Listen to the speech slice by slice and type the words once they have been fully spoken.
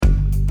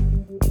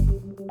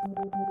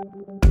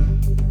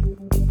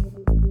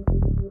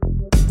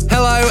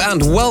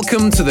and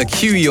welcome to the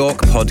Q York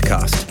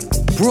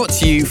podcast, brought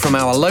to you from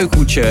our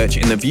local church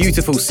in the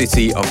beautiful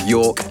city of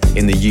York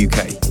in the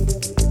UK.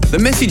 The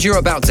message you're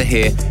about to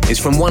hear is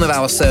from one of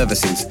our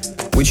services,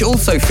 which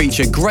also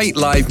feature great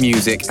live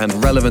music and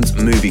relevant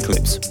movie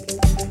clips.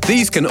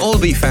 These can all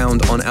be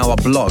found on our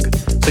blog,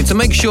 so to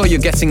make sure you're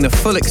getting the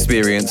full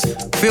experience,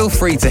 feel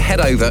free to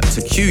head over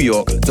to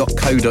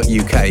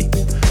qyork.co.uk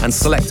and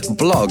select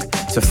blog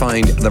to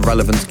find the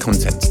relevant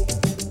content.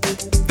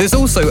 There's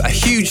also a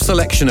huge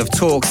selection of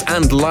talks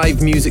and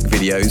live music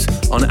videos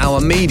on our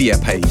media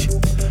page,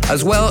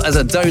 as well as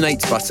a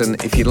donate button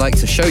if you'd like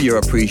to show your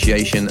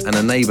appreciation and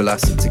enable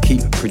us to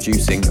keep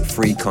producing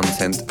free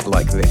content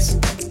like this.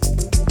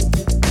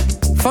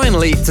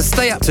 Finally, to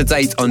stay up to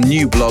date on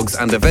new blogs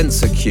and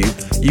events at Q,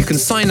 you can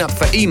sign up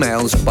for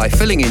emails by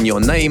filling in your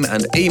name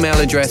and email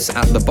address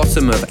at the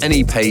bottom of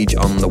any page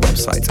on the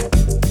website.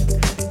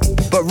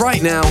 But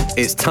right now,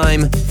 it's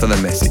time for the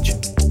message.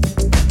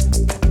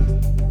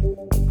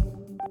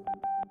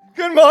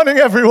 Good morning,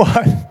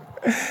 everyone.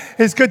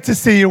 It's good to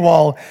see you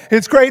all.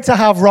 It's great to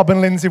have Rob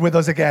and Lindsay with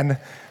us again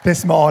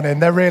this morning.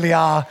 They really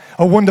are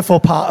a wonderful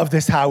part of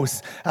this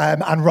house,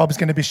 and Rob's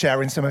going to be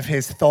sharing some of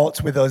his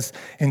thoughts with us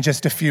in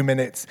just a few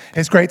minutes.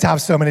 It's great to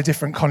have so many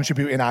different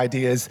contributing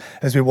ideas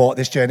as we walk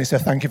this journey, so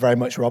thank you very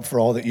much, Rob, for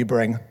all that you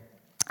bring.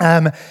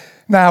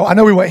 Now, I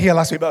know we weren't here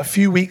last week, but a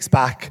few weeks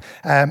back,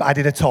 I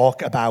did a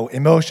talk about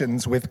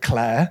emotions with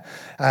Claire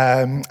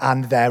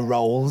and their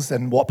roles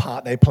and what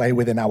part they play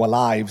within our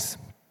lives.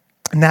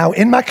 Now,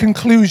 in my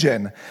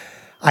conclusion,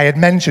 I had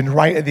mentioned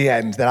right at the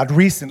end that I'd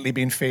recently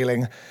been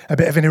feeling a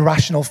bit of an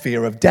irrational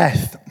fear of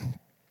death.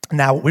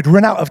 Now, we'd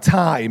run out of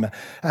time,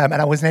 and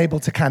I wasn't able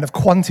to kind of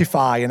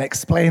quantify and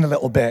explain a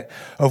little bit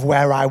of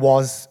where I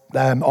was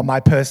on my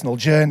personal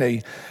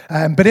journey.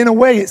 But in a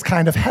way, it's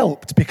kind of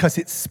helped because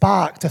it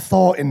sparked a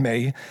thought in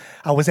me.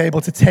 I was able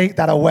to take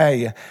that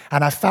away,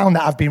 and I found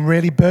that I've been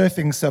really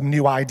birthing some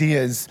new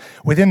ideas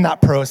within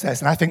that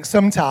process. And I think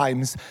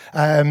sometimes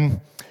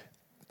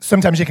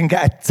you can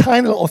get a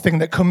tiny little thing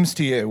that comes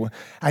to you,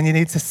 and you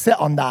need to sit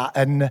on that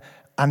and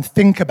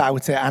think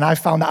about it. And I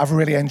found that I've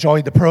really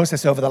enjoyed the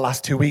process over the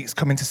last 2 weeks,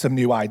 coming to some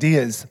new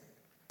ideas.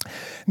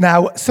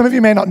 Now, some of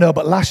you may not know,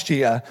 but last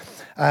year,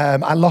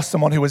 I lost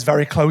someone who was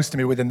very close to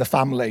me within the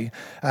family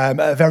at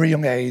a very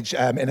young age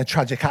in a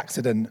tragic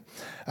accident,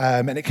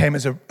 and it came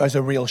as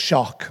a real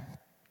shock.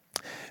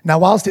 Now,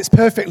 whilst it's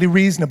perfectly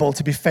reasonable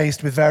to be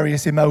faced with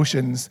various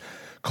emotions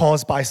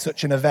caused by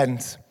such an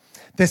event,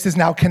 this is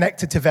now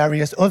connected to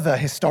various other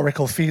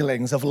historical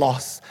feelings of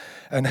loss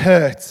and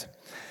hurt.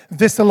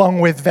 This,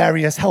 along with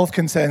various health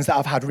concerns that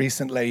I've had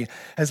recently,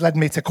 has led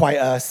me to quite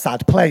a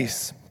sad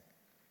place.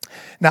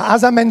 Now,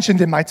 as I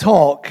mentioned in my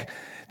talk,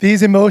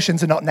 these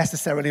emotions are not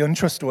necessarily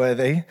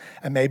untrustworthy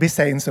and maybe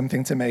saying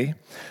something to me,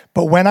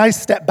 but when I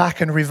step back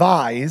and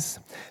revise,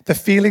 the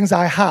feelings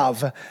I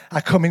have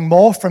are coming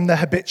more from the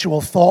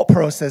habitual thought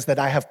process that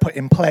I have put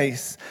in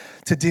place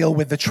to deal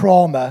with the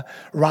trauma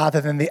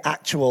rather than the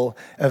actual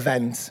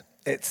event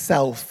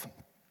itself.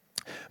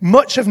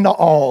 Much of not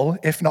all,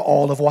 if not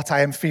all, of what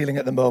I am feeling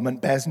at the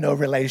moment bears no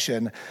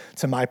relation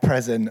to my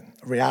present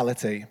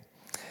reality.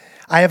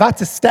 I have had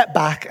to step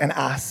back and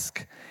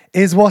ask,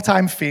 is what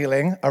I'm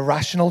feeling a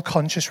rational,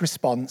 conscious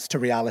response to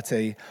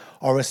reality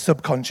or a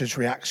subconscious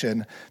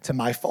reaction to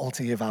my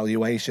faulty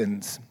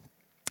evaluations?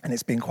 And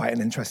it's been quite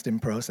an interesting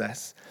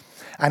process.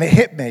 And it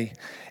hit me.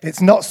 It's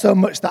not so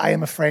much that I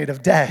am afraid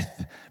of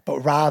death,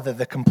 but rather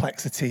the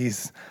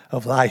complexities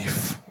of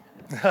life.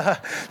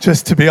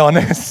 Just to be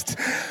honest.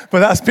 But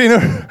that's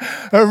been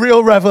a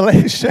real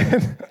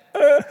revelation.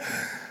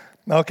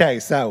 Okay,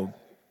 so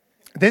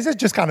this is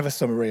just kind of a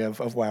summary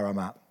of where I'm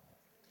at.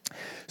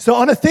 So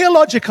on a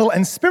theological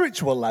and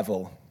spiritual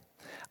level,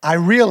 I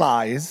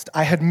realized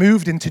I had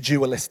moved into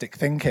dualistic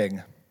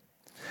thinking.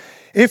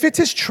 If it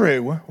is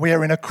true we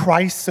are in a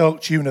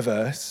Christ-soaked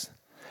universe,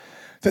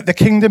 that the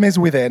kingdom is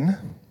within,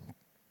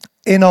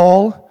 in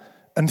all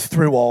and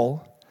through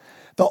all,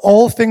 that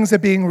all things are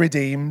being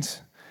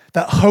redeemed,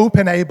 that hope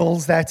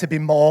enables there to be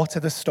more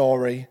to the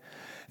story,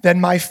 then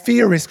my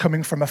fear is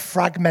coming from a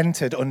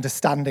fragmented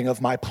understanding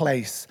of my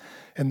place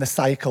in the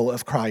cycle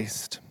of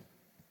Christ.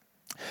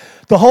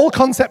 The whole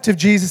concept of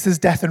Jesus'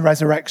 death and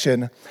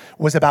resurrection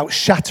was about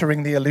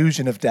shattering the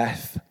illusion of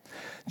death.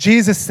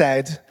 Jesus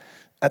said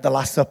at the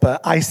Last Supper,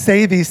 I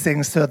say these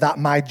things so that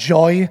my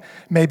joy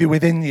may be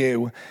within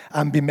you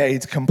and be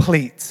made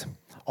complete.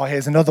 Or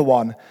here's another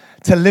one.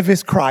 To live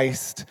is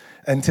Christ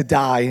and to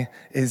die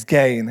is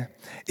gain.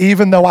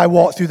 Even though I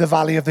walk through the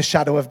valley of the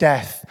shadow of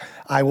death,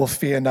 I will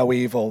fear no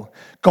evil.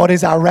 God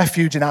is our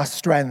refuge and our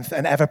strength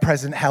and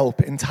ever-present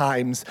help in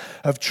times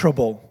of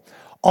trouble.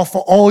 Offer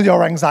all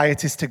your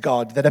anxieties to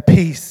God, that a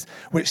peace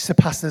which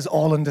surpasses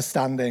all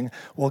understanding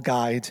will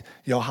guide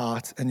your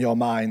heart and your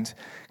mind.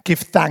 Give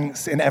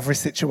thanks in every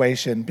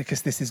situation,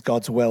 because this is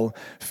God's will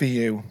for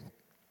you.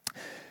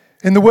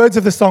 In the words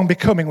of the song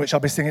Becoming, which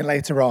I'll be singing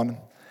later on,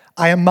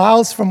 I am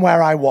miles from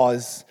where I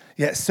was,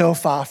 yet so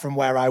far from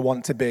where I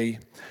want to be.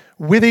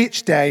 With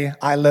each day,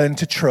 I learn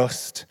to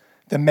trust.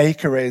 The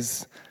Maker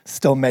is,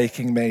 still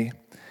making me.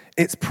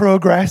 It's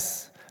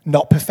progress,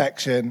 not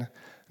perfection,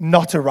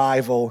 not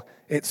arrival,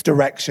 it's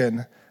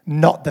direction,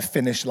 not the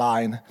finish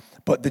line,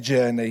 but the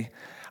journey.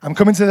 I'm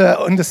coming to the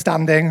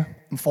understanding,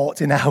 I'm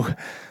 40 now,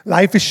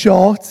 life is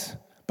short,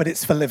 but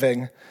it's for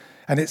living,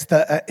 and it's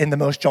in the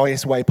most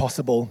joyous way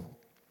possible.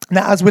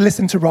 Now, as we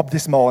listen to Rob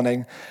this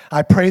morning,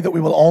 I pray that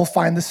we will all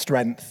find the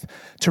strength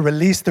to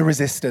release the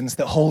resistance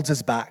that holds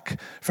us back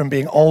from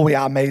being all we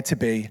are made to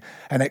be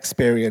and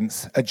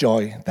experience a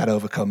joy that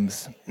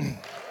overcomes.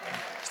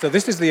 So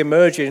this is the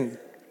emerging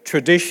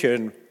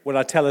tradition when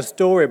I tell a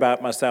story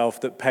about myself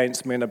that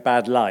paints me in a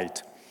bad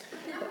light.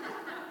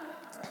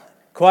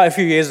 Quite a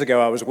few years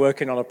ago, I was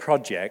working on a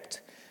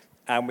project,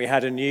 and we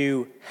had a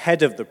new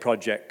head of the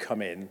project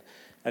come in,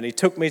 and he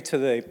took me to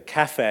the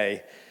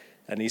cafe,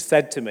 and he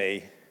said to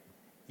me,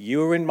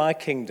 "You are in my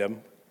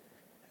kingdom,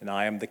 and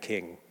I am the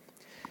king."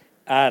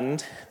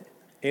 And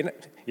in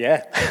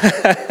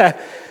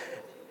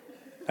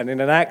and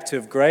in an act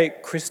of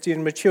great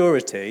Christian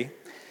maturity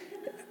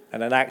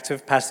and an act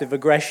of passive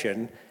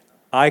aggression,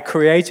 I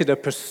created a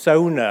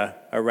persona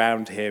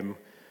around him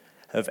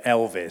of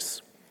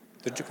Elvis,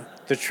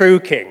 the true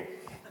king.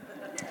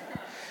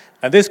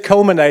 And this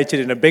culminated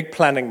in a big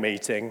planning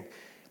meeting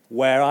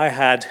where I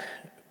had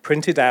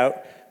printed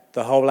out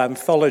the whole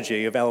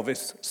anthology of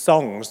Elvis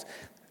songs.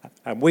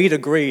 And we'd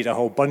agreed, a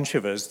whole bunch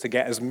of us, to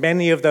get as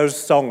many of those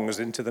songs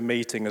into the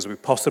meeting as we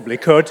possibly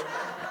could.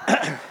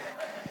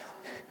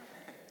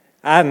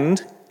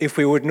 And if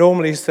we would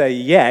normally say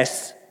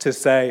yes, to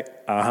say,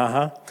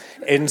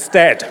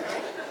 instead.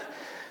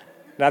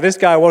 Now, this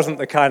guy wasn't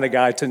the kind of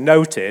guy to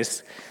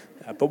notice,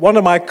 but one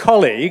of my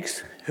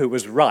colleagues, who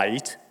was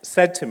right,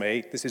 said to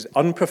me, "This is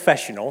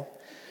unprofessional,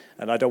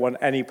 and I don't want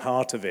any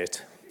part of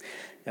it."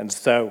 And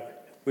so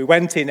we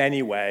went in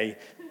anyway,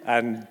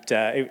 and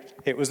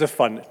it was a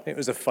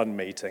fun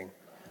meeting.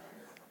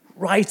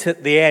 Right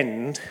at the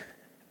end,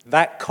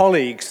 that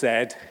colleague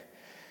said,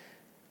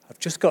 "I've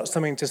just got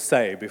something to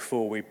say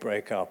before we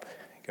break up."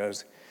 He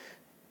goes,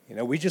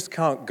 "We just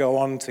can't go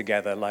on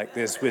together like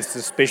this with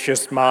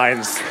suspicious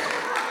minds."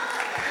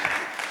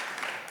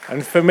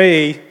 And for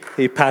me,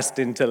 he passed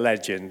into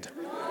legend.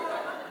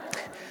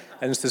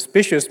 And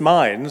suspicious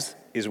minds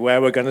is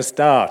where we're going to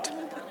start.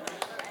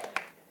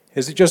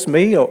 Is it just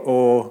me,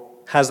 or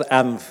has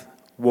Anth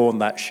worn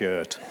that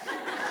shirt?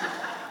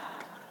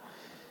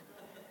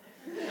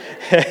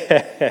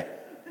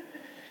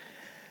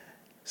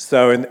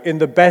 So in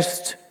the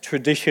best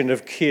tradition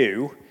of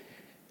Q,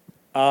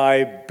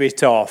 I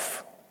bit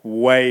off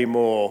way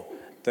more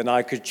than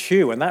I could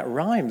chew, and that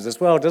rhymes as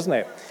well, doesn't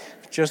it?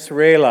 Just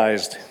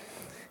realized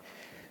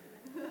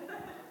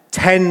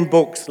 10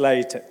 books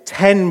later,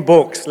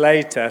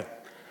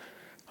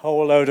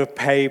 whole load of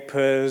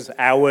papers,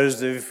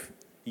 hours of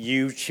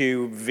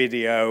YouTube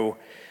video.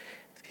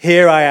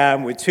 Here I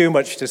am with too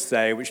much to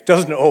say, which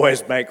doesn't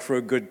always make for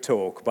a good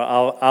talk, but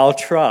I'll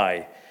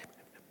try.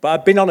 But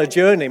I've been on a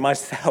journey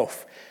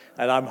myself,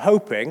 and I'm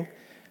hoping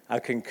I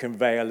can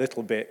convey a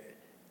little bit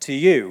to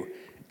you,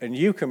 and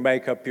you can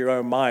make up your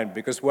own mind,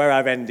 because where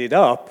I've ended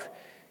up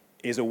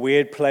is a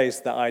weird place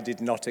that I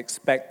did not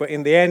expect, but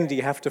in the end,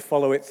 you have to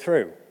follow it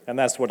through, and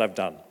that's what I've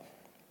done.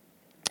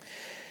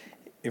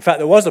 In fact,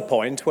 there was a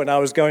point when I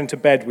was going to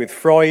bed with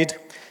Freud,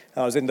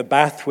 I was in the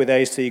bath with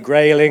A.C.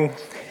 Grayling,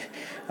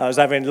 I was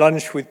having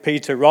lunch with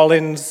Peter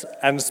Rollins,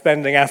 and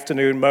spending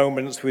afternoon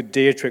moments with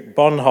Dietrich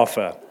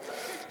Bonhoeffer.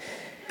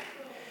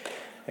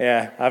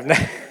 Yeah, I've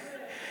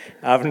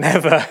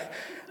never.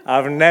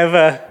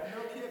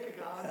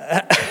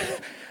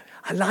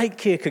 I like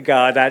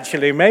Kierkegaard,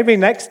 actually. Maybe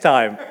next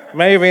time.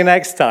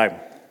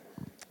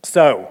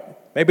 So,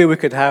 maybe we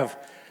could have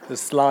the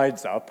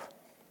slides up.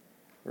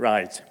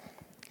 Right.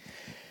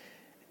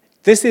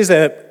 This is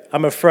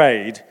I'm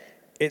afraid,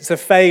 it's a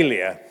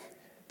failure.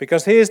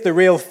 Because here's the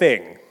real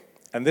thing,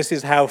 and this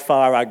is how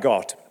far I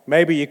got.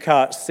 Maybe you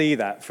can't see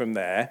that from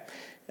there,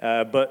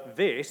 but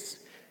this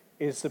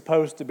is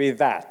supposed to be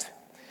that.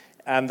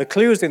 And the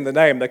clue's in the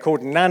name. They're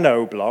called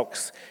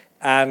nanoblocks,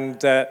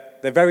 and they're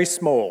very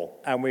small.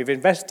 And we've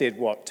invested,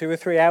 2 or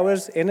 3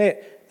 hours in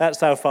it? That's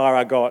how far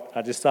I got.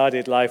 I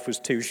decided life was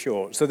too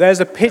short. So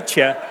there's a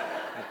picture.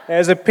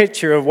 There's a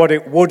picture of what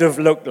it would have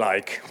looked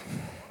like.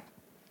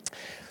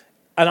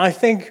 And I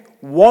think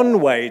one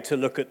way to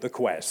look at the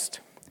quest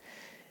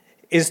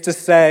is to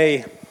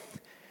say,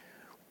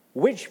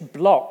 which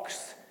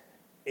blocks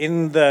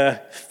in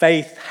the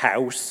faith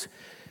house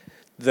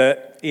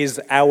that is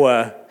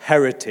our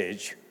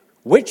heritage,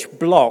 which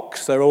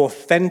blocks are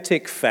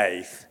authentic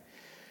faith,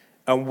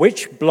 and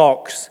which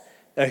blocks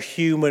are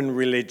human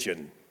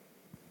religion?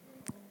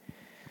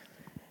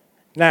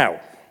 Now,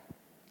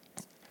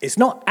 it's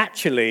not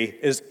actually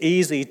as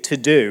easy to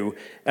do,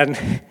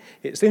 and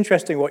it's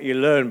interesting what you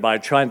learn by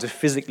trying to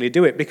physically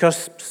do it,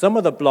 because some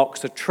of the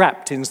blocks are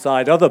trapped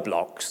inside other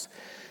blocks.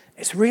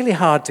 It's really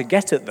hard to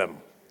get at them.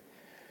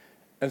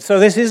 And so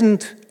this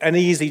isn't an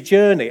easy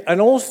journey.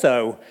 And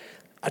also,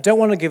 I don't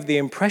want to give the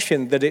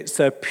impression that it's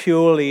a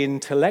purely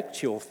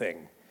intellectual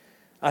thing.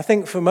 I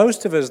think for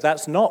most of us,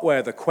 that's not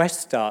where the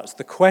quest starts.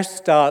 The quest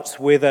starts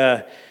with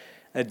a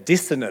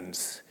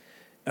dissonance,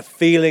 a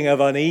feeling of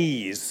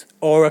unease,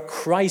 or a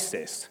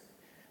crisis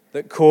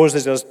that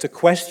causes us to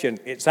question.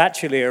 It's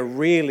actually a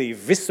really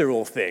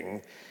visceral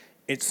thing.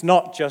 It's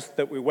not just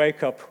that we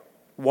wake up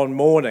one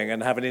morning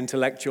and have an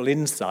intellectual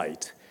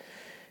insight.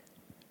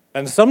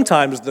 And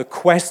sometimes the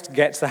quest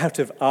gets out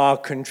of our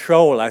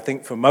control. I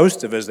think for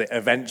most of us, it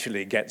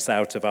eventually gets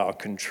out of our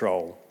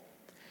control.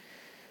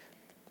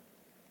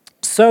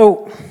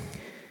 So,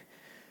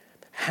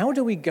 how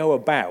do we go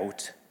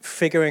about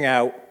figuring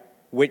out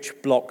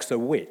which blocks are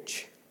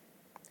which?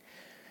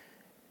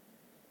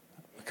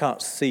 I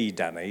can't see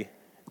Danny.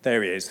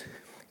 There he is,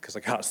 because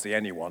I can't see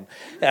anyone.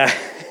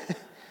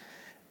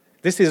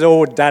 This is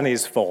all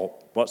Danny's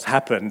fault, what's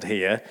happened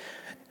here.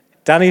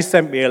 Danny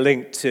sent me a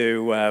link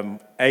to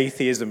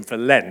Atheism for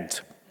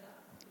Lent.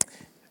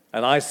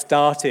 And I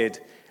started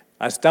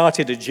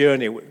a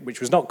journey,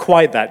 which was not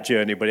quite that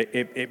journey, but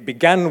it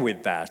began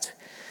with that.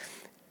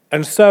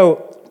 And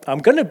so I'm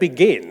going to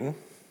begin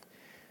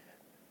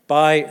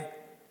by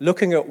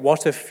looking at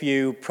what a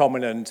few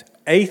prominent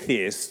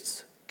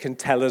atheists can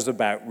tell us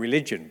about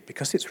religion,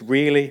 because it's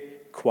really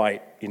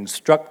quite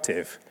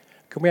instructive.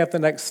 Can we have the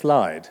next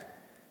slide?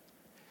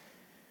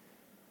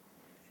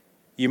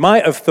 You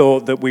might have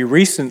thought that we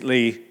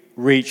recently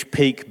reached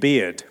peak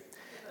beard,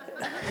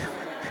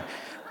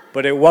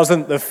 but it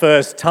wasn't the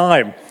first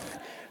time.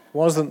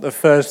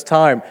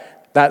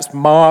 That's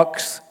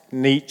Marx,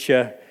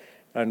 Nietzsche,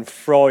 and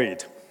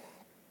Freud.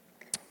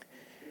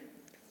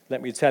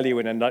 Let me tell you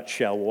in a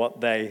nutshell what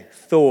they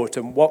thought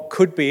and what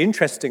could be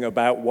interesting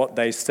about what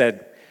they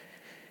said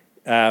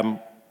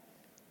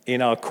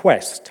in our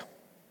quest.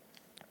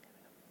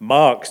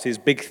 Marx, his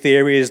big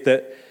theory is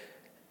that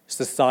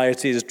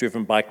society is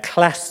driven by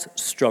class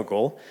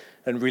struggle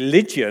and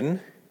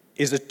religion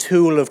is a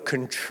tool of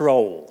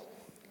control.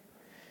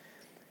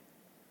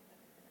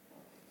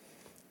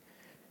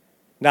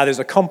 Now, there's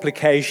a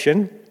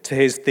complication to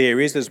his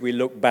theories as we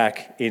look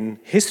back in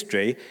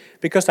history,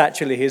 because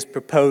actually his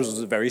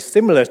proposals are very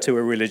similar to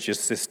a religious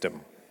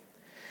system.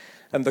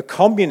 And the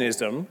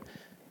communism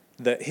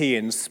that he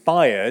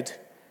inspired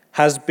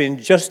has been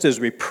just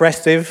as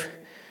repressive,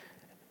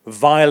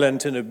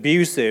 violent, and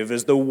abusive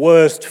as the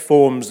worst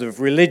forms of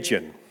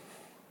religion.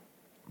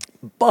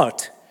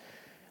 But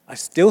I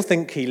still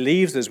think he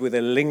leaves us with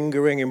a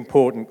lingering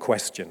important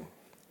question.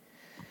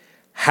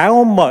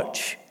 How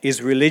much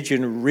is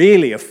religion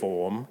really a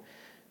form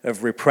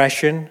of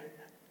repression,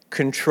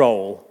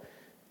 control,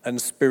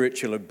 and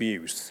spiritual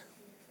abuse?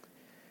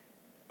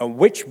 And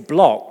which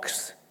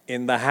blocks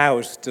in the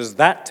house does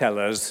that tell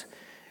us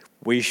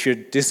we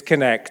should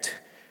disconnect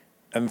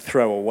and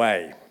throw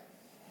away?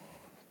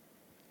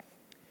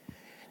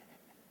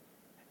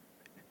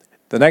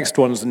 The next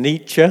one's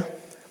Nietzsche.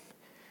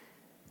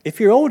 If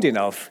you're old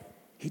enough,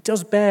 he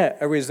does bear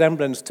a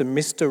resemblance to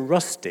Mr.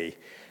 Rusty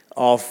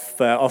off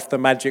the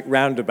Magic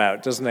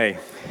Roundabout, doesn't he?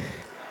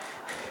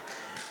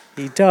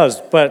 He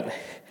does, but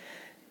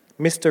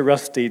Mr.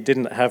 Rusty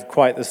didn't have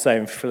quite the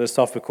same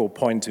philosophical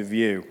point of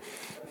view.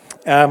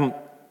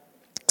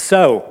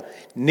 So,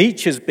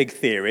 Nietzsche's big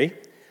theory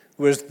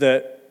was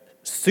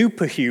that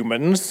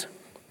superhumans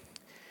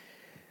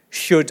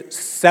should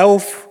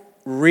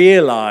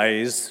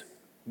self-realize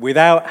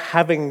without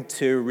having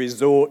to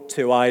resort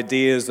to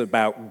ideas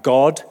about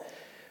God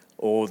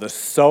or the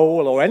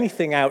soul or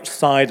anything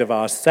outside of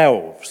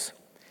ourselves.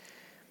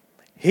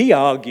 He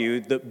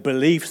argued that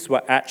beliefs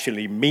were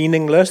actually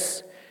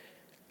meaningless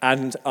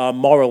and our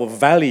moral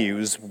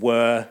values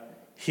were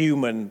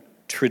human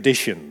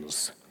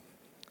traditions.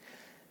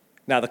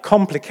 Now, the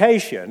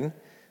complication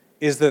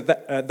is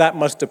that that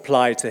must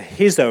apply to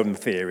his own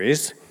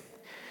theories,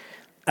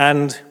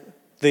 and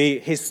the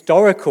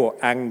historical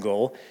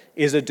angle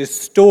is a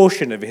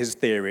distortion of his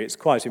theory. It's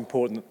quite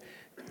important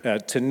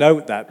to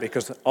note that,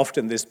 because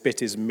often this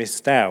bit is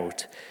missed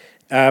out.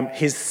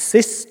 His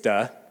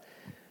sister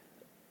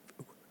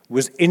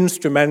was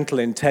instrumental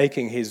in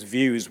taking his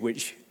views,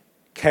 which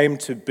came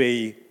to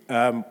be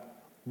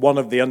one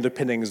of the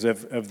underpinnings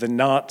of the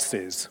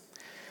Nazis.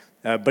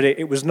 But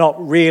it was not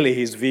really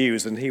his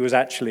views, and he was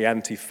actually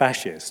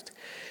anti-fascist.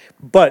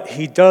 But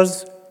he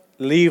does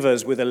leave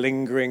us with a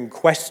lingering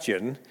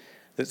question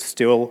that's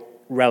still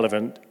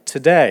relevant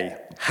today.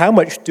 How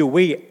much do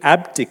we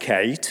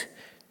abdicate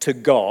to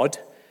God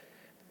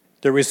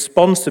the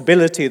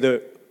responsibility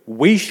that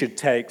we should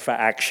take for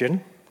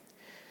action?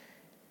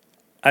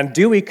 And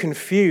do we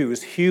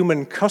confuse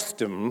human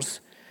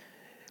customs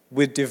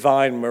with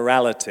divine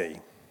morality?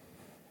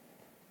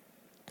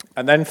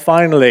 And then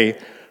finally,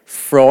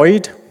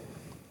 Freud.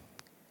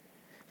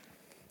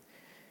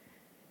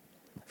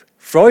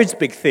 Freud's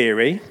big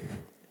theory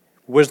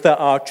was that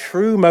our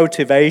true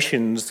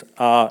motivations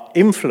are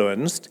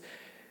influenced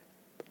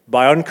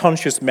by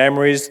unconscious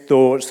memories,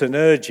 thoughts, and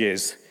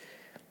urges.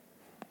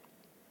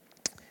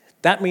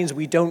 That means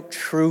we don't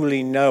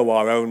truly know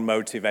our own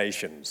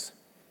motivations.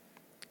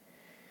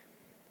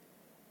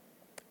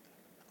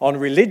 On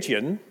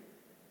religion,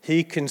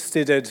 he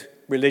considered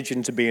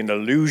religion to be an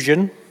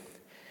illusion,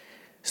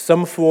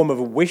 some form of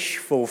wish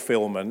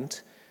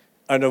fulfillment,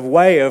 and a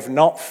way of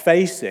not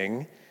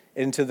facing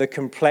into the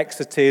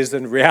complexities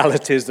and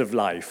realities of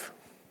life.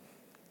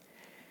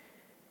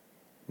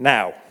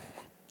 Now,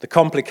 the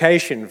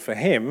complication for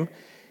him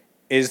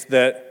is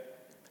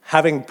that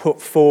having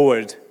put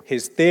forward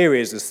his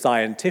theories as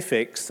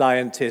scientific,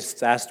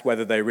 scientists asked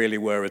whether they really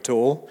were at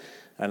all,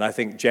 and I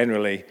think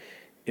generally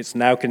it's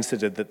now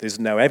considered that there's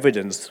no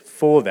evidence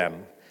for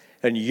them.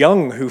 And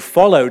Jung, who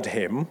followed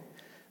him,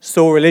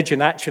 saw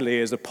religion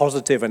actually as a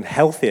positive and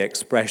healthy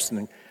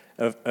expression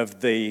of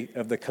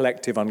the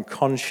collective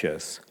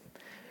unconscious.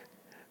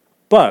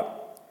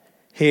 But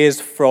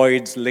here's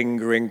Freud's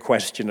lingering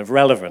question of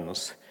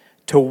relevance.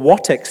 To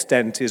what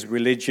extent is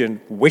religion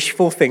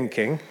wishful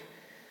thinking,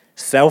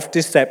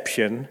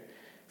 self-deception,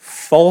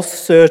 false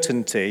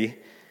certainty,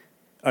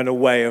 and a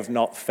way of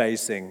not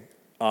facing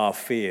our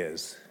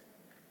fears?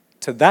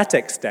 To that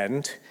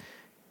extent,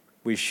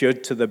 we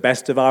should, to the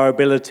best of our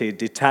ability,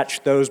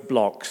 detach those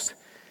blocks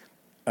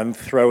and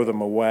throw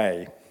them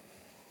away.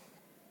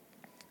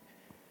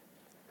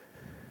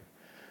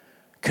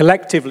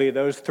 Collectively,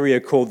 those three are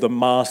called the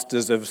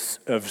masters of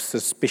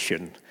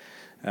suspicion,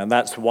 and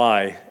that's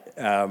why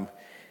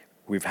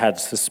we've had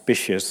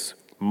suspicious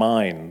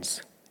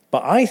minds.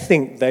 But I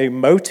think they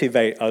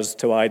motivate us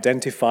to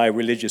identify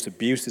religious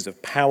abuses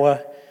of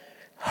power,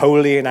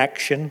 holy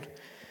inaction,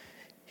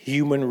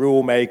 human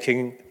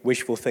rule-making,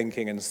 wishful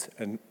thinking,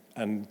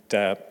 and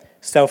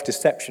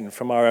self-deception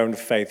from our own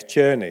faith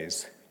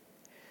journeys.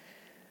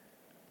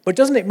 But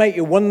doesn't it make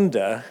you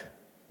wonder,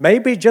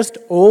 maybe just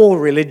all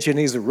religion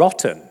is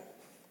rotten?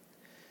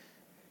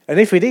 And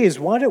if it is,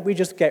 why don't we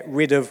just get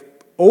rid of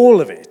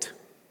all of it?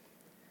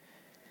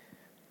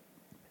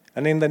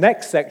 And in the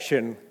next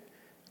section,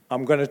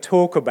 I'm going to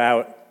talk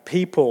about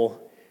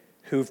people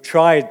who've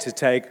tried to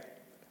take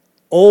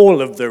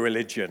all of the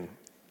religion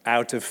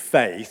out of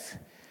faith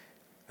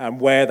and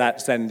where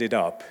that's ended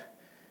up.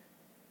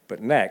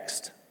 But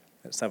next,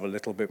 let's have a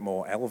little bit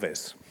more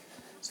Elvis.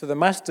 So the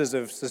masters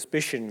of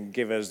suspicion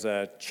give us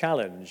a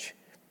challenge.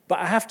 But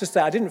I have to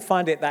say, I didn't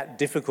find it that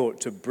difficult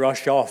to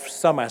brush off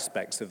some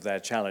aspects of their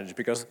challenge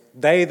because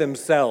they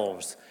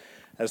themselves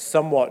are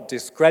somewhat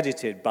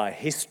discredited by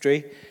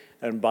history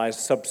and by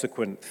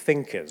subsequent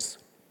thinkers.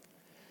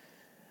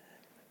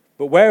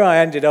 But where I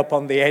ended up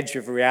on the edge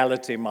of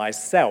reality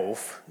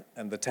myself,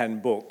 and the 10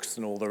 books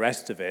and all the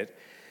rest of it,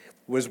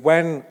 was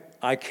when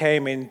I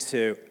came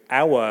into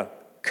our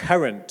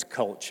current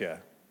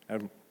culture,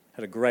 and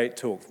had a great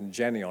talk from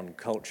Jenny on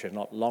culture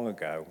not long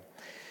ago,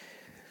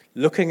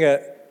 looking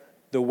at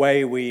the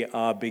way we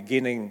are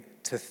beginning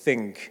to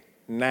think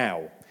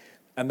now.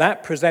 And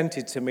that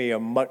presented to me a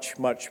much,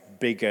 much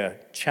bigger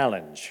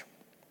challenge.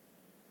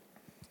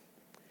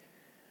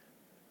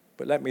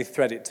 But let me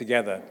thread it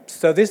together.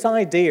 So this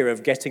idea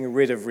of getting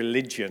rid of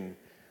religion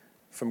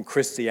from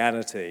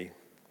Christianity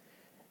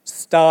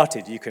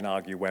started, you can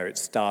argue where it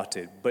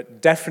started,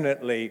 but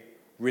definitely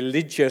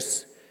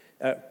religionless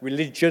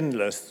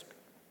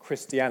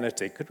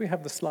Christianity. Could we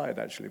have the slide,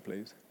 actually,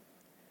 please?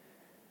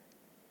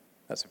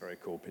 That's a very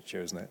cool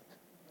picture, isn't it?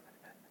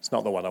 It's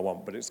not the one I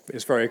want, but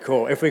it's very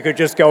cool. If we could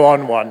just go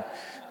on one.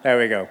 There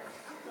we go.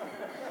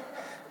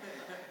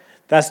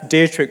 That's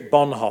Dietrich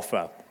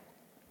Bonhoeffer.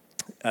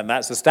 And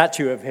that's a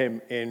statue of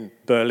him in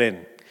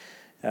Berlin.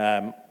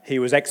 He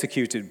was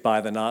executed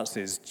by the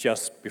Nazis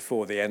just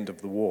before the end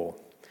of the war.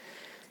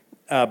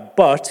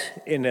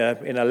 But in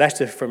a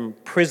letter from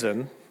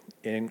prison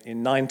in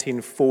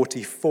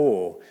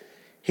 1944,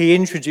 he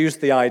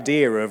introduced the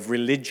idea of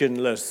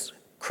religionless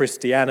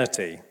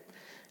Christianity.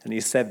 And he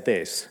said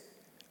this: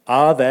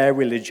 are there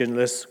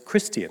religionless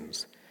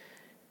Christians?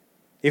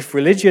 If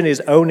religion is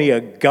only a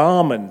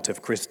garment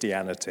of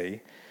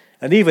Christianity,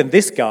 and even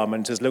this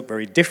garment has looked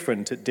very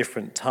different at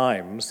different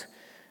times,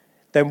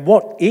 then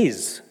what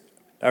is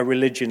a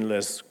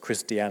religionless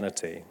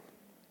Christianity?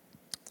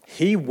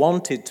 He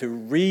wanted to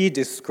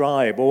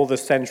re-describe all the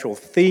central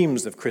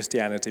themes of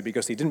Christianity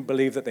because he didn't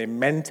believe that they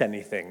meant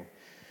anything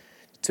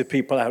to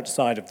people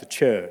outside of the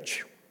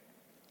church.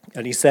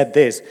 And he said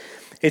this: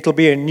 it'll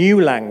be a new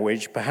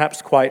language,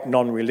 perhaps quite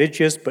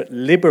non-religious, but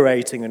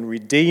liberating and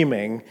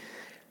redeeming,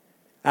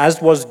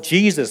 as was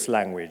Jesus'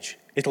 language.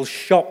 It'll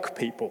shock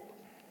people.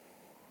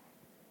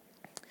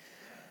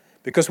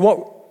 Because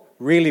what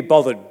really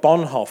bothered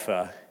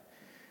Bonhoeffer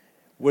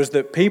was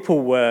that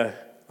people were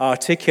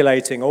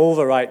articulating all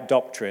the right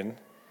doctrine,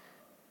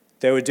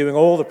 they were doing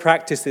all the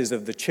practices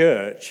of the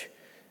church,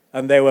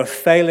 and they were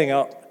failing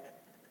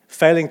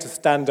to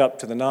stand up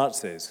to the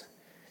Nazis.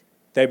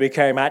 They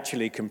became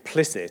actually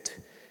complicit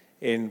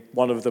in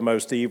one of the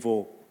most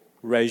evil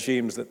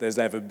regimes that there's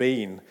ever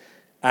been.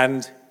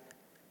 And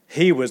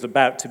he was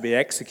about to be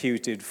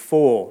executed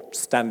for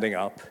standing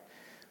up,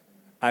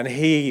 and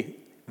he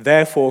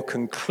therefore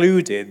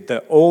concluded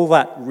that all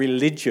that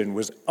religion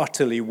was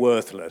utterly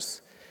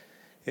worthless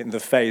in the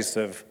face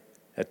of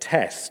a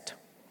test.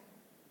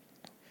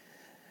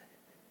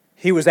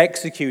 He was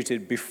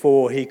executed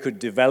before he could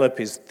develop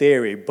his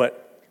theory,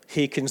 but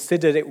he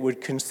considered it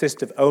would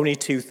consist of only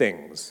two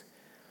things: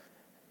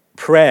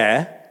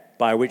 prayer,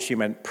 by which he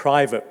meant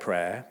private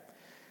prayer,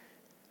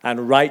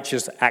 and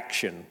righteous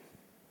action,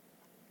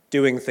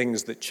 doing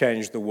things that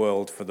changed the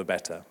world for the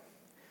better.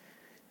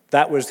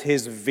 That was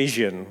his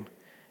vision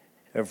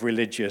of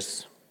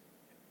religionless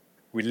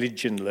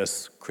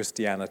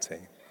Christianity.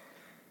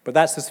 But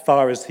that's as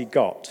far as he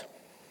got.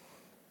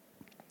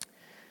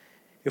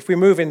 If we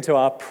move into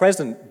our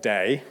present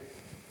day,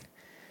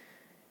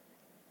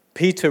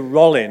 Peter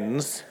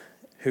Rollins,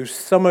 who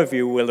some of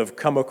you will have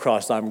come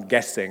across, I'm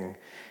guessing,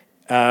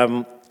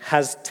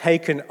 has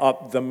taken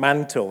up the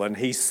mantle, and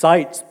he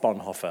cites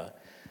Bonhoeffer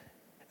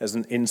as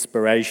an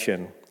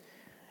inspiration.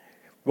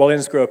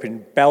 Rollins grew up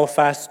in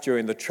Belfast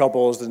during the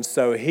Troubles, and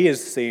so he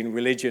has seen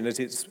religion at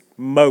its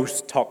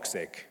most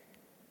toxic.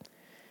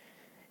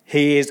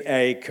 He is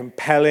a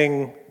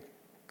compelling,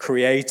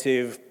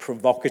 creative,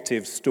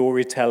 provocative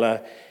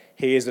storyteller.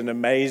 He is an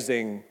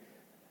amazing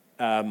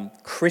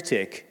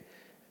critic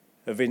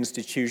of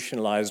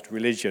institutionalized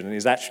religion, and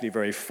he's actually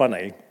very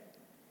funny.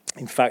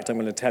 In fact, I'm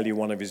going to tell you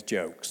one of his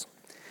jokes.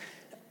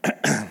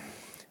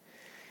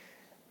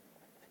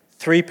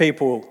 3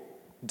 people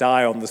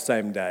die on the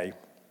same day.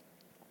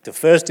 The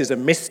first is a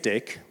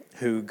mystic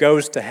who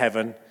goes to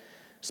heaven,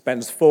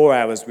 spends 4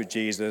 hours with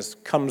Jesus,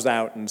 comes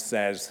out and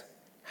says,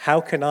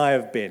 "How can I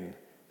have been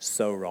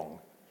so wrong?"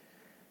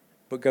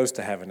 But goes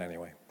to heaven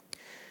anyway.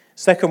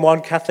 Second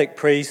one, Catholic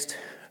priest,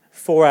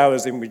 4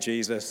 hours in with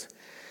Jesus,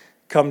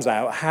 comes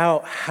out,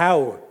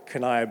 how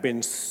can I have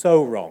been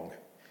so wrong?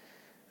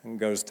 And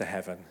goes to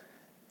heaven.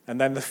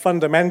 And then the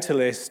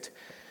fundamentalist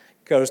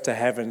goes to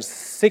heaven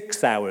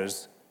 6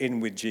 hours in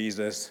with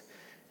Jesus.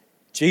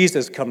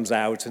 Jesus comes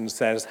out and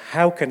says,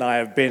 "How can I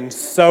have been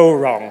so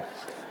wrong?"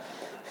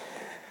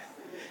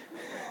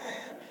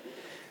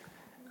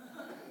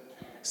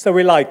 So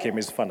we like him,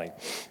 he's funny.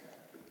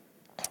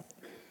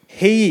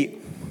 He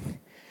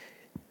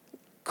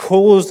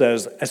calls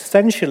us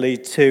essentially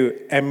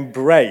to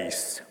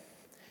embrace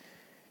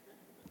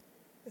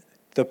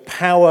the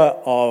power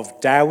of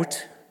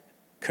doubt,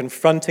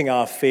 confronting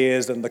our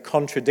fears and the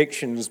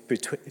contradictions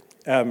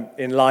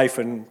in life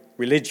and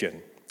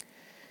religion.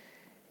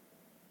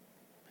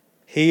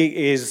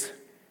 He is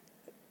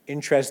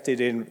interested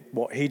in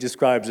what he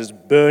describes as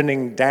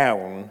burning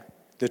down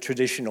the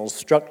traditional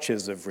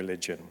structures of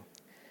religion.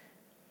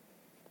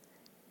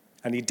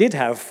 And he did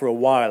have, for a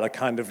while, a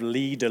kind of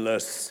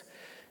leaderless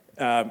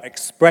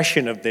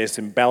expression of this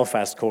in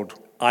Belfast called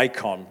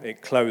Icon.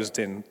 It closed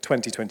in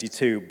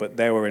 2022, but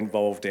they were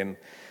involved in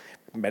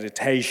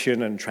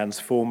meditation and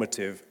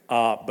transformative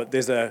art. But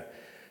there's a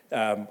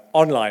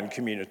online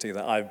community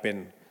that I've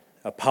been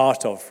a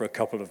part of for a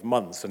couple of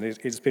months, and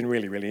it's been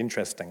really, really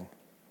interesting.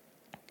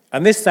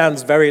 And this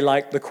sounds very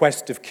like the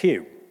quest of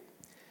Q,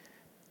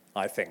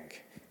 I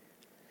think.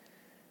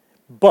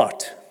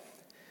 But,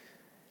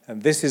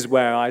 and this is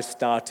where I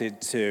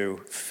started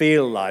to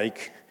feel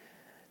like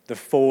the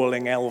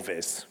falling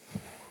Elvis.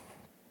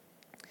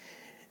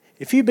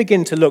 If you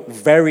begin to look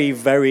very,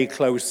 very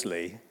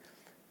closely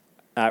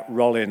at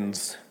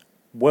Rollins'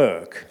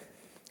 work,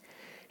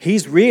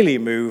 he's really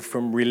moved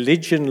from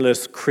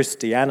religionless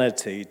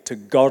Christianity to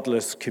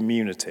godless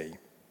community,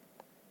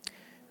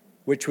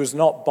 which was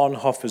not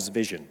Bonhoeffer's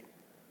vision.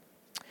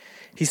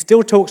 He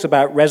still talks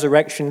about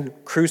resurrection,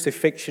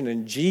 crucifixion,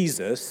 and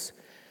Jesus,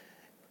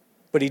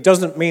 but he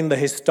doesn't mean the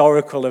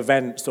historical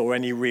events or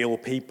any real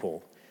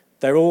people.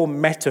 They're all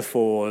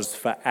metaphors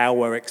for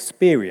our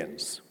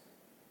experience.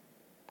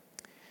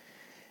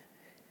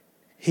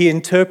 He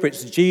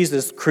interprets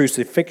Jesus'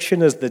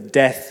 crucifixion as the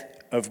death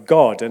of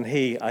God, and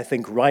he, I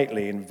think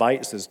rightly,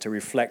 invites us to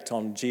reflect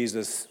on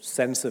Jesus'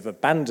 sense of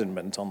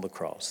abandonment on the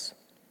cross.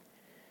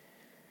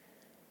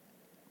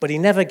 But he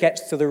never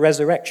gets to the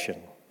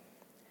resurrection.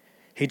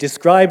 He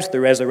describes the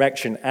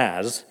resurrection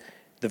as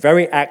the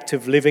very act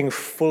of living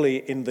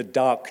fully in the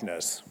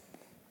darkness.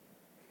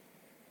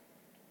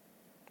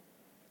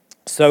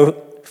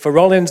 So for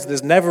Rollins,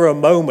 there's never a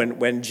moment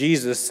when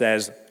Jesus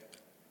says,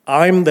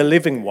 "I'm the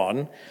living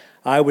one,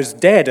 I was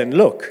dead, and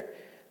look,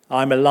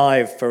 I'm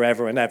alive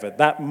forever and ever."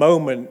 That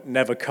moment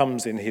never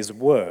comes in his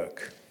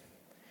work.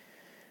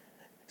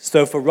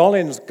 So for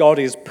Rollins, God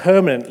is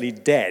permanently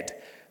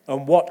dead,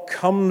 and what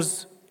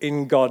comes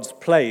in God's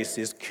place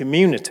is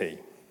community.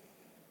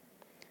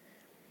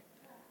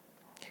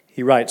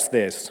 He writes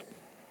this: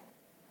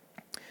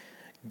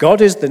 "God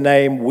is the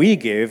name we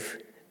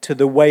give to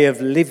the way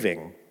of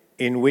living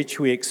in which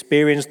we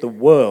experience the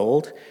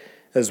world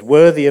as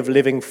worthy of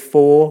living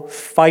for,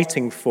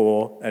 fighting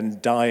for,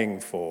 and dying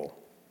for."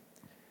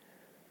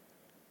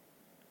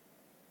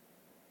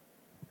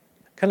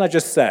 Can I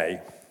just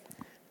say,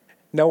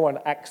 no one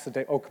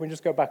accidentally... Oh, can we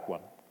just go back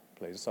one,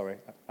 please? Sorry,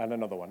 and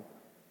another one.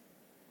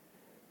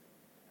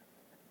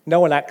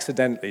 No one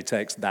accidentally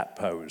takes that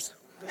pose.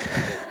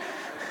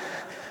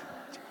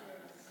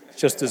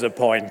 Just as a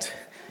point.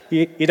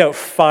 You don't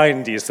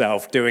find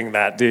yourself doing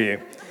that, do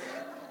you?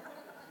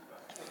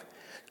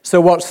 So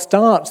what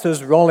starts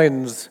as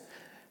Rollins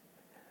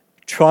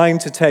trying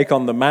to take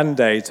on the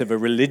mandate of a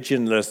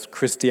religionless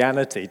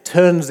Christianity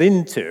turns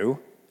into,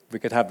 if we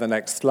could have the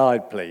next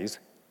slide, please.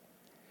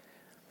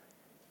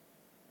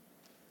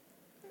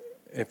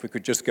 If we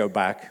could just go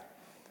back.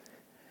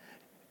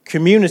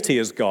 Community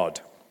as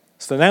God.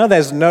 So now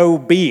there's no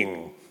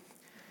being.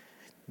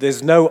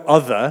 There's no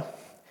other.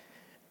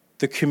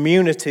 The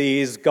community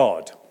is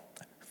God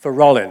for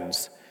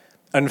Rollins.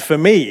 And for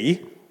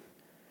me,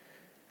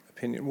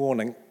 opinion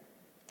warning,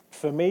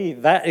 for me,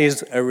 that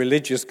is a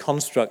religious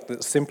construct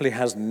that simply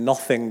has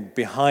nothing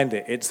behind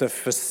it. It's a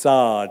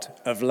facade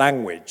of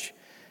language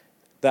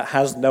that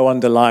has no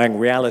underlying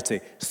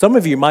reality. Some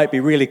of you might be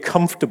really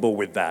comfortable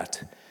with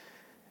that.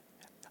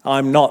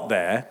 I'm not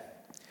there.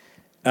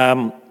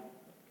 And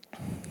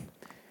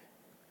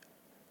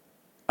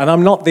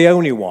I'm not the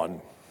only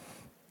one.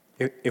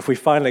 If we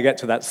finally get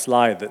to that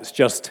slide that's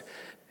just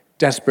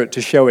desperate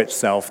to show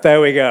itself.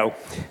 There we go.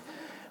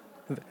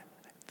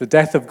 The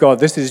death of God.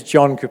 This is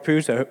John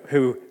Caputo,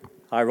 who,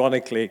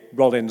 ironically,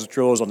 Rollins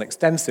draws on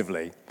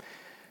extensively.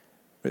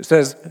 It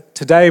says,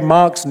 today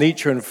Marx,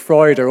 Nietzsche, and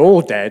Freud are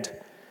all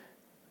dead,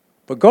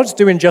 but God's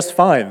doing just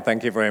fine,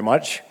 thank you very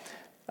much,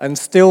 and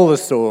still the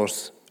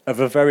source of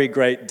a very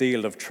great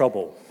deal of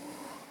trouble.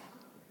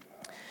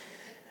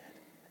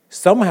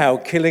 Somehow,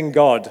 killing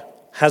God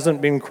hasn't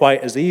been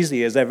quite as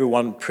easy as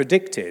everyone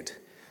predicted.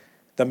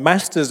 The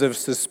masters of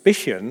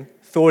suspicion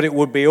thought it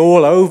would be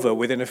all over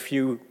within a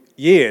few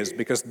years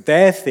because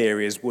their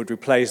theories would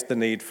replace the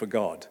need for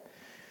God.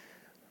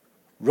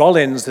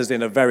 Rollins has,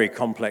 in a very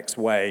complex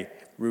way,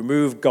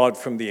 removed God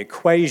from the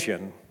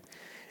equation,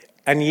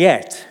 and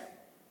yet,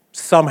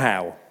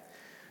 somehow,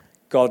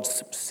 God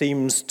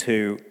seems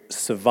to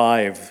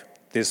survive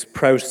this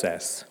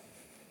process.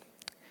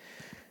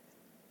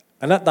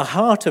 And at the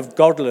heart of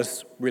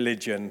godless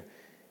religion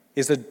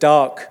is a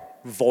dark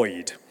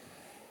void.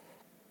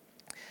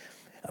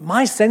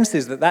 My sense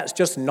is that that's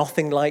just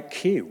nothing like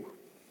Q.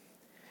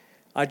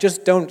 I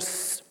don't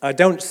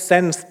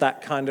sense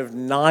that kind of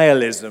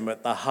nihilism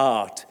at the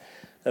heart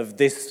of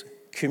this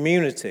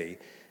community.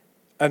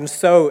 And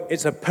so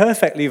it's a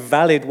perfectly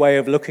valid way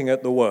of looking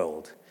at the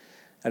world.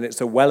 And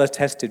it's a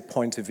well-attested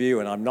point of view,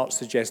 and I'm not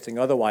suggesting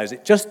otherwise.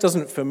 It just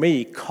doesn't, for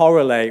me,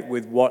 correlate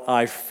with what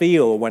I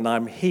feel when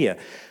I'm here.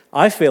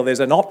 I feel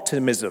there's an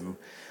optimism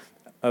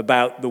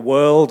about the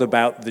world,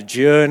 about the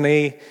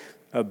journey,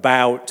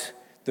 about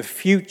the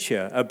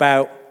future,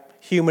 about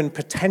human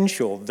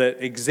potential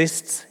that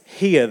exists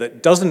here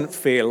that doesn't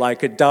feel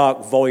like a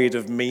dark void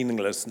of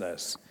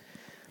meaninglessness.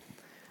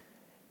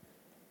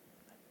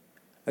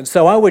 And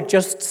so I would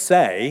just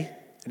say,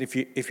 and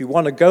if you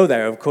want to go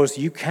there, of course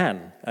you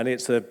can, and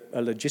it's a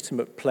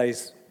legitimate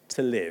place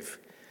to live.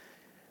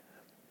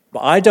 But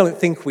I don't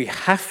think we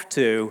have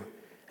to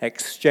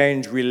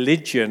exchange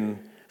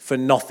religion for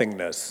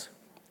nothingness.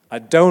 I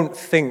don't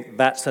think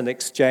that's an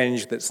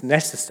exchange that's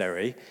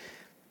necessary.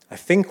 I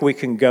think we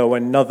can go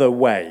another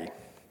way.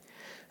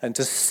 And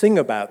to sing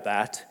about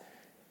that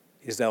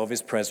is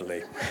Elvis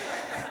Presley.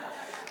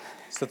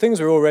 So things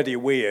were already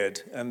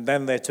weird, and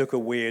then they took a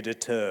weirder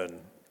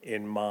turn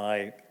in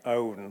my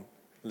own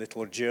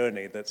little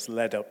journey that's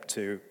led up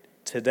to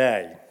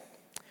today.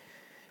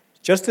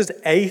 Just as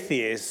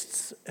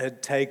atheists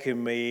had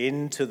taken me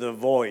into the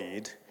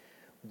void,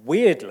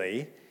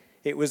 weirdly,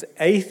 it was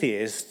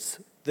atheists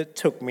that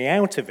took me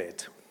out of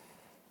it.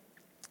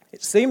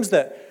 It seems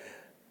that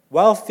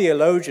while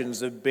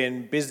theologians have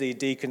been busy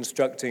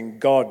deconstructing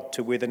God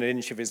to within an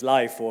inch of his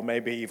life, or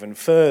maybe even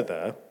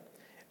further,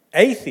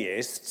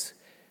 atheists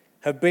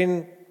have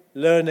been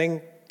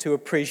learning to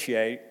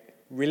appreciate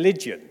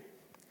religion,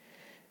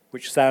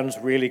 which sounds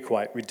really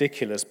quite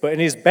ridiculous. But in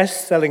his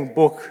best-selling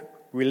book,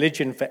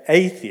 Religion for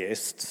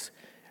Atheists,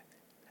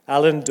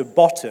 Alain de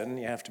Botton,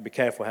 you have to be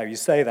careful how you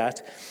say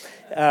that,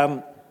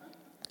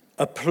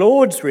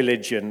 applauds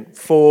religion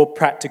for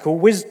practical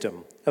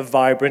wisdom, a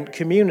vibrant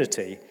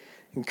community,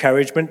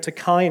 encouragement to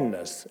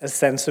kindness, a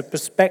sense of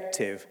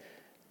perspective,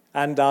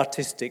 and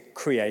artistic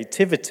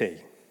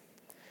creativity.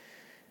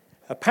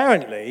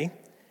 Apparently,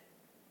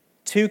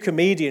 two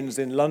comedians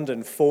in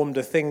London formed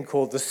a thing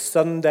called the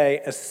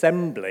Sunday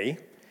Assembly,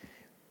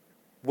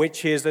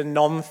 which is a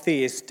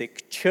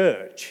non-theistic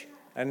church.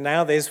 And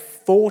now there's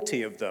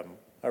 40 of them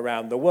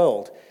around the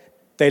world.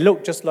 They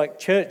look just like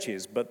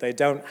churches, but they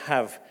don't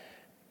have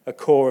a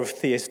core of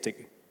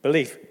theistic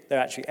belief. They're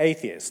actually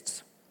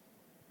atheists.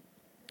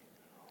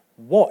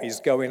 What is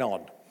going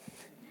on?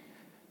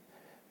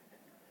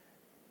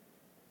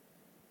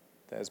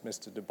 There's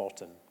Mr. de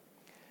Botton.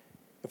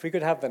 If we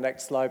could have the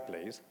next slide,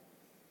 please.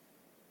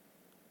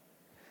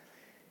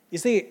 You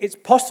see, it's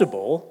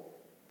possible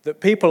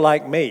that people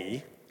like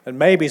me, and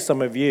maybe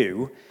some of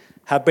you,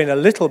 have been a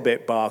little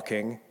bit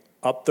barking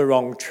up the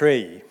wrong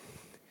tree.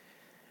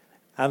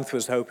 Anth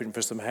was hoping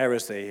for some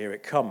heresy. Here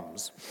it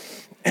comes.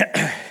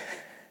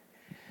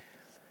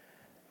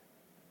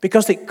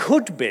 Because it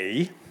could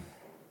be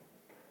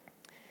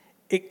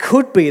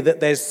that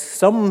there's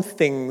some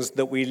things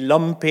that we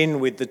lump in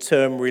with the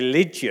term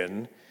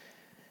religion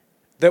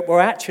that we're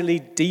actually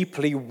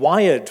deeply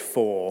wired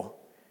for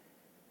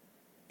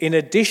in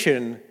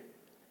addition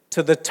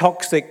to the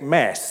toxic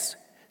mess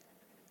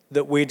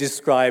that we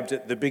described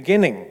at the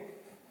beginning.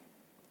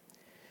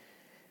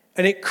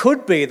 And it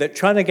could be that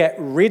trying to get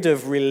rid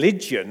of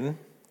religion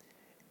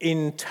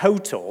in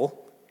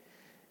total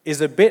is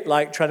a bit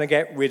like trying to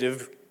get rid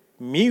of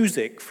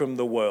music from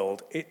the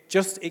world.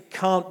 It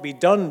can't be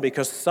done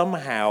because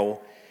somehow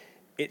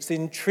it's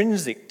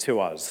intrinsic to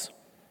us.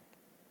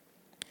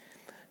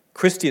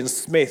 Christian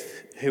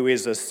Smith, who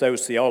is a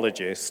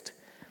sociologist,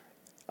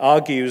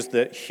 argues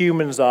that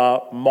humans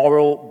are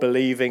moral,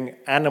 believing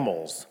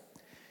animals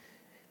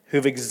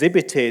who've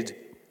exhibited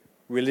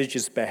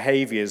religious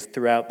behaviors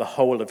throughout the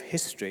whole of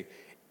history.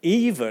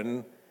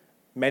 Even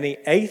many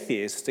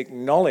atheists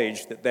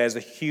acknowledge that there's a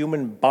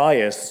human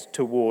bias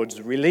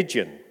towards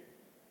religion.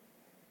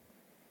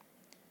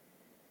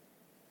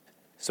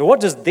 So what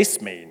does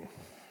this mean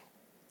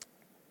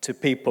to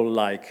people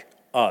like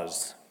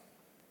us?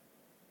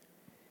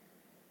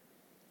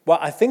 Well,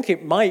 I think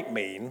it might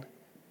mean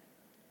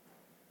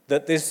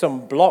that there's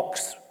some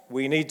blocks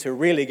we need to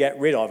really get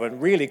rid of,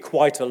 and really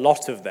quite a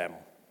lot of them.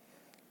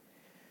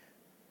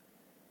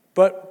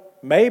 But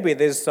maybe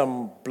there's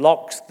some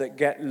blocks that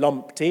get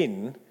lumped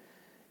in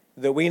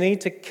that we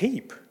need to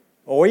keep,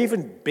 or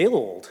even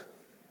build,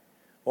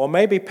 or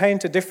maybe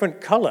paint a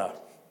different color.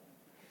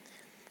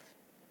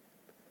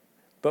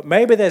 But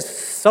maybe there's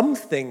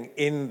something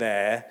in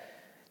there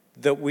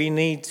that we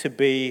need to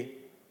be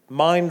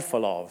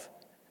mindful of.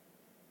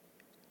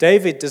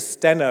 David De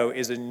Steno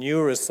is a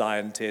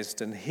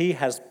neuroscientist, and he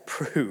has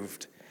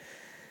proved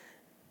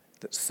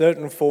that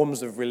certain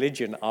forms of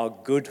religion are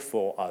good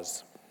for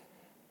us.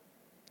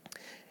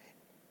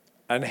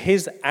 And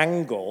his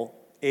angle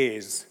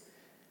is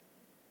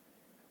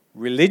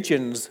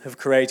religions have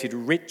created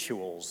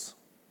rituals.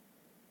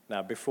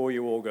 Now, before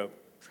you all go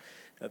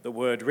at the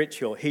word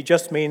ritual, he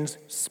just means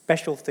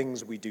special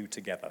things we do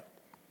together.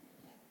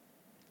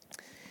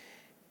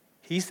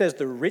 He says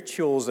the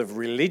rituals of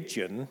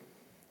religion,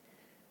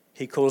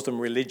 he calls them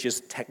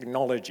religious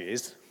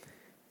technologies,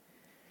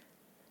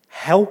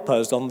 help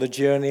us on the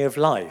journey of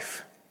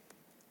life.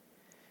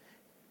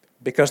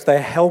 Because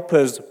they help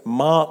us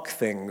mark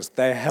things,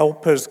 they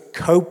help us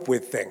cope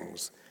with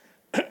things.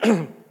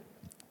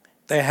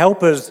 They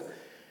help us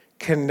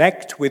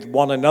connect with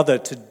one another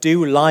to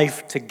do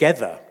life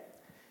together.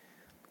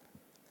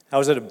 I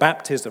was at a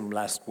baptism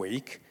last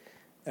week,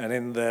 and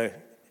in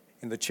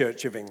the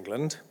Church of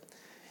England,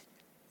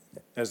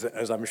 as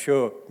I'm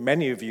sure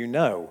many of you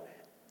know,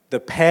 the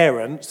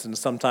parents and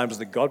sometimes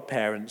the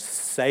godparents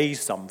say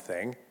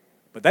something,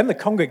 but then the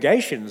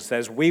congregation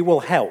says, "We will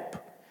help."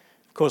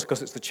 Of course,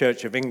 because it's the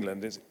Church of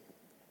England,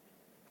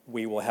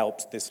 "We will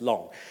help" this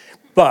long.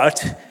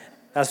 But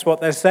that's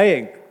what they're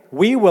saying.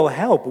 We will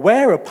help.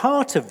 We're a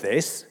part of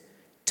this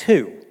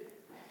too.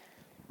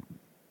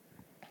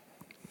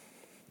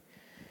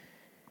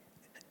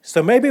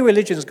 So maybe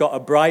religion's got a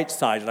bright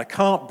side, and I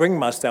can't bring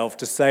myself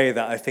to say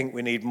that I think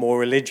we need more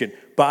religion,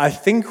 but I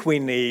think we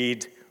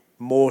need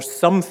more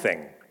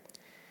something,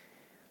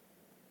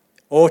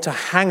 or to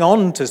hang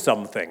on to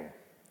something.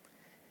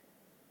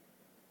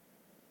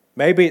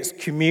 Maybe it's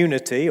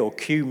community, or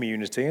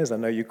community, as I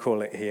know you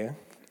call it here.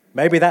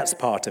 Maybe that's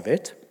part of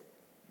it.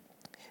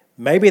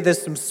 Maybe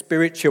there's some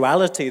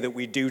spirituality that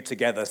we do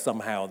together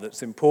somehow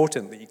that's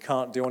important that you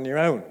can't do on your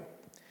own.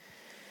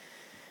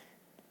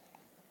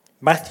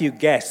 Matthew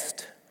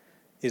Guest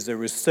is a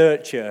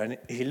researcher, and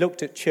he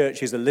looked at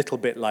churches a little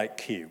bit like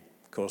Q.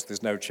 Of course,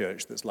 there's no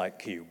church that's like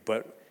Q,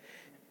 but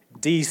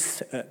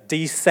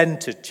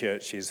decentered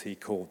churches, he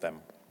called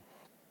them.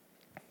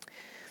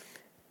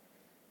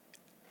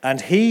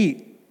 And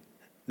he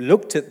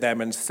looked at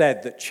them and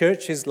said that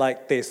churches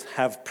like this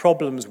have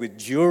problems with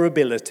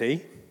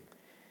durability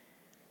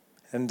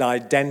and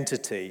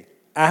identity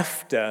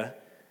after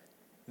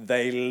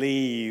they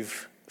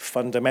leave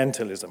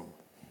fundamentalism.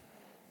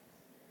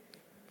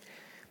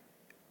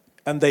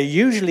 And they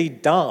usually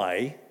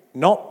die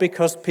not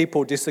because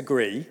people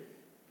disagree,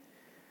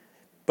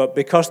 but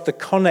because the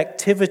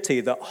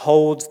connectivity that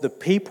holds the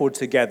people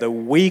together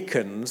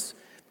weakens,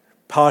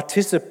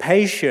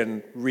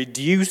 participation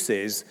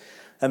reduces,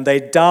 and they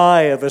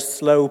die of a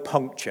slow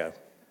puncture.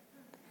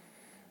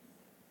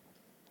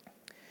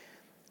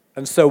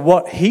 And so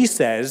what he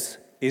says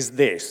is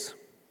this.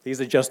 These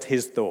are just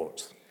his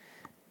thoughts.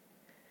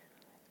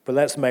 But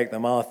let's make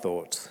them our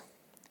thoughts.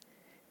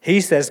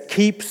 He says,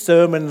 keep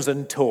sermons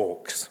and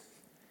talks.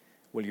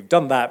 Well, you've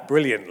done that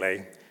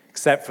brilliantly,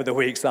 except for the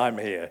weeks I'm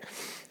here.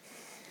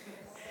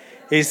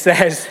 He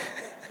says,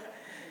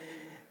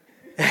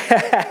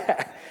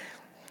 and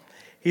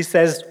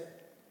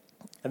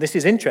this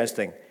is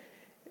interesting,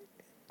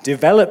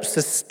 develop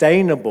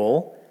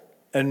sustainable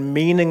and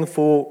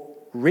meaningful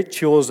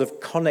rituals of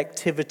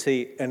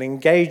connectivity and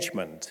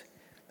engagement.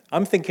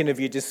 I'm thinking of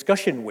your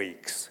discussion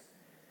weeks.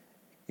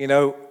 You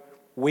know,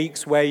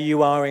 weeks where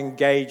you are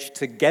engaged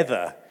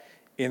together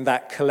in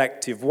that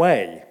collective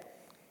way.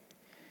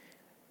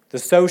 The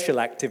social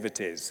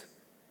activities.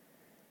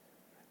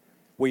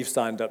 We've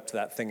signed up to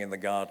that thing in the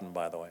garden,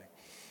 by the way.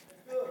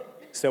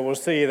 So we'll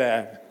see you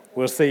there.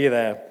 We'll see you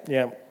there.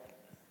 Yeah.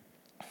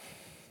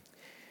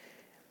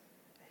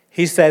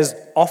 He says,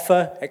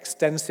 offer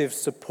extensive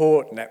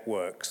support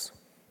networks.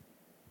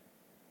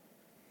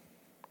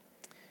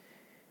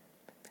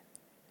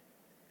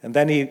 And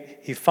then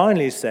he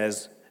finally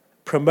says,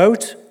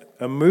 promote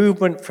a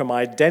movement from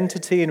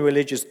identity in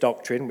religious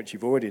doctrine, which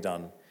you've already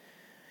done,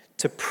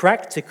 to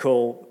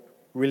practical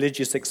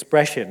religious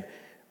expression,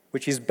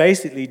 which is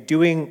basically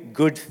doing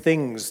good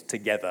things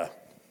together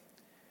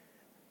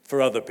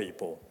for other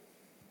people.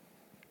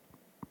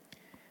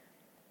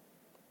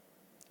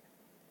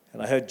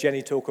 And I heard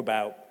Jenny talk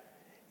about,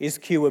 is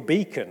Q a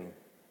beacon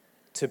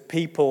to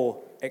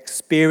people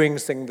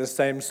experiencing the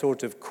same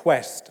sort of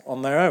quest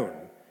on their own?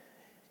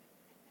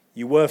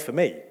 You were for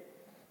me.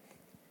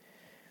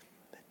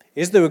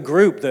 Is there a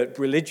group that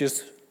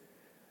religious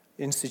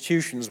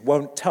institutions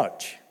won't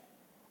touch?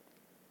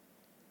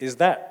 Is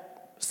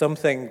that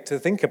something to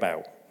think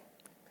about?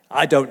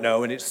 I don't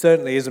know, and it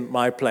certainly isn't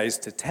my place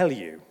to tell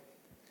you.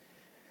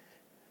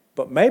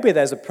 But maybe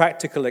there's a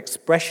practical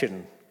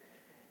expression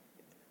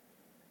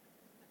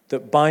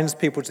that binds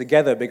people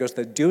together because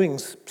they're doing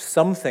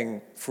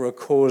something for a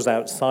cause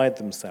outside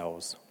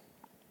themselves.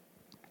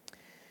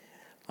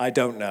 I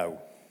don't know.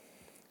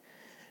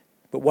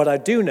 But what I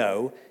do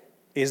know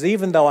is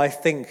even though I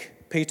think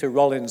Peter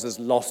Rollins has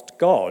lost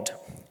God,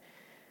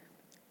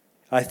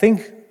 I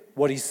think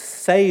what he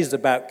says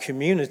about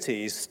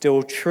community is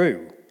still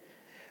true.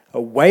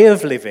 A way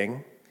of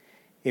living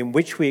in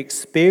which we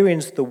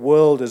experience the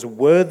world as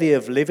worthy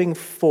of living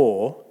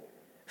for,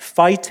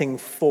 fighting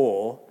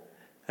for,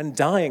 and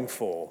dying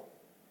for.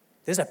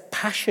 There's a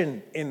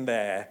passion in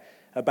there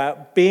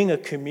about being a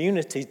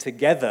community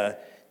together,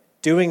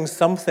 doing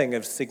something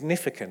of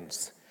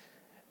significance.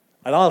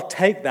 And I'll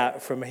take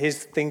that from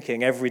his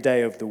thinking every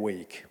day of the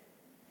week.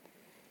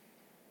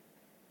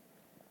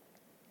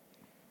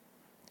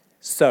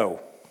 So,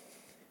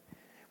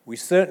 we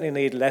certainly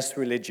need less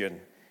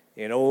religion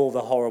in all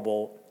the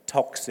horrible,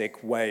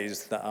 toxic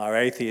ways that our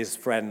atheist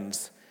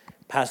friends,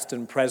 past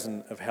and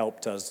present, have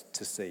helped us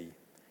to see.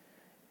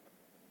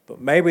 But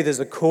maybe there's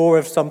a core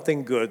of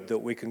something good that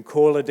we can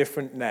call a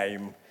different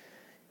name,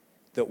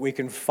 that we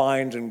can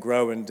find and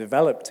grow and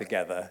develop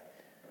together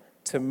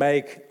to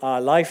make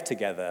our life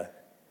together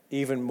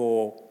even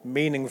more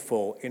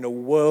meaningful in a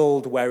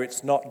world where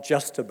it's not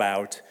just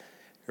about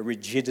a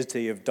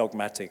rigidity of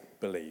dogmatic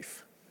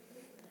belief.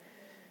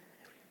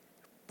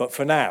 But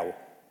for now,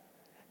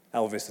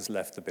 Elvis has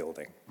left the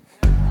building.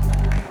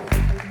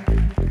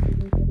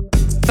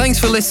 Thanks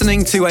for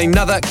listening to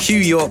another Q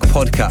York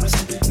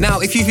podcast. Now,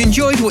 if you've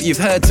enjoyed what you've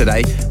heard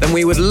today, then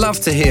we would love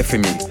to hear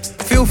from you.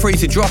 Feel free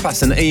to drop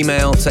us an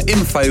email to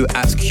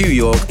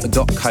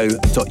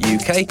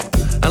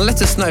info@qyork.co.uk and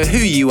let us know who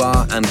you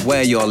are and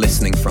where you're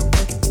listening from.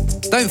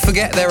 Don't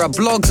forget there are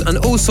blogs and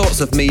all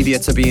sorts of media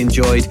to be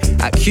enjoyed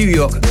at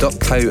qyork.co.uk,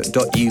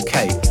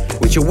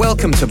 which you're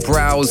welcome to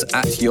browse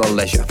at your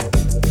leisure.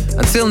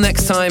 Until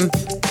next time,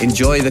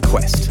 enjoy the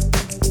quest.